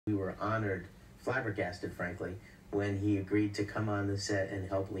We were honored, flabbergasted, frankly, when he agreed to come on the set and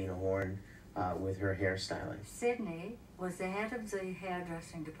help Lena Horne with her hairstyling. Sidney was the head of the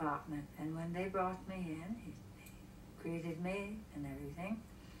hairdressing department, and when they brought me in, he greeted me and everything,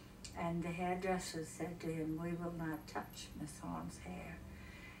 and the hairdressers said to him, "We will not touch Miss Horne's hair."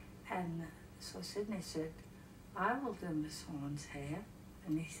 And so Sidney said, "I will do Miss Horne's hair."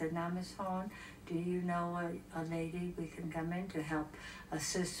 And he said, "Now, Miss Horne, do you know a lady we can come in to help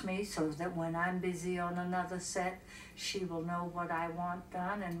assist me so that when I'm busy on another set, she will know what I want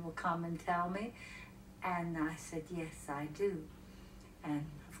done and will come and tell me?" And I said, "Yes, I do." And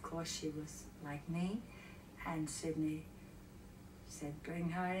of course she was like me, and Sidney said, "Bring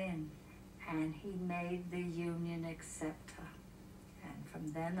her in." And he made the union accept her. And from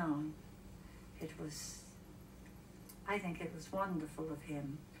then on, I think it was wonderful of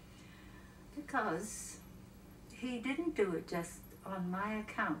him, because he didn't do it just on my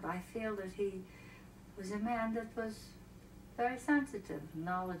account. I feel that he was a man that was very sensitive,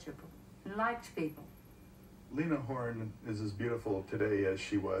 knowledgeable, and liked people. Lena Horne is as beautiful today as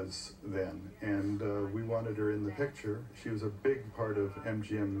she was then, and we wanted her in the picture. She was a big part of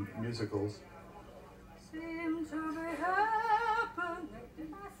MGM musicals. Seems to be happening.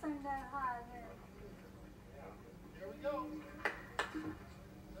 Did I sing that high there?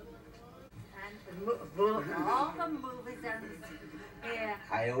 And all the movies and yeah.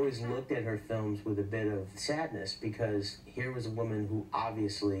 I always looked at her films with a bit of sadness, because here was a woman who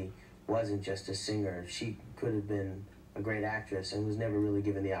obviously wasn't just a singer. She could have been a great actress and was never really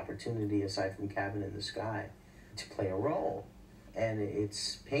given the opportunity, aside from Cabin in the Sky, to play a role. And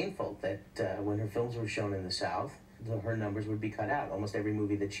it's painful that when her films were shown in the South, her numbers would be cut out. Almost every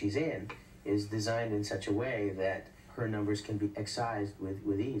movie that she's in is designed in such a way that her numbers can be excised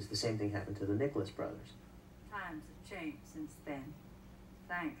with ease. The same thing happened to the Nicholas brothers. Times have changed since then.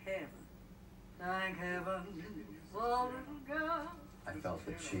 Thank heaven. Thank heaven for little girl. I felt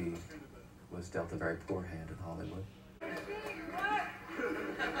that she was dealt a very poor hand in Hollywood.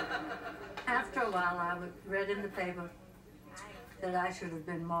 After a while, I read in the paper that I should have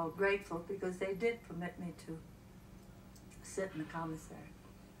been more grateful, because they did permit me to sit in the commissary.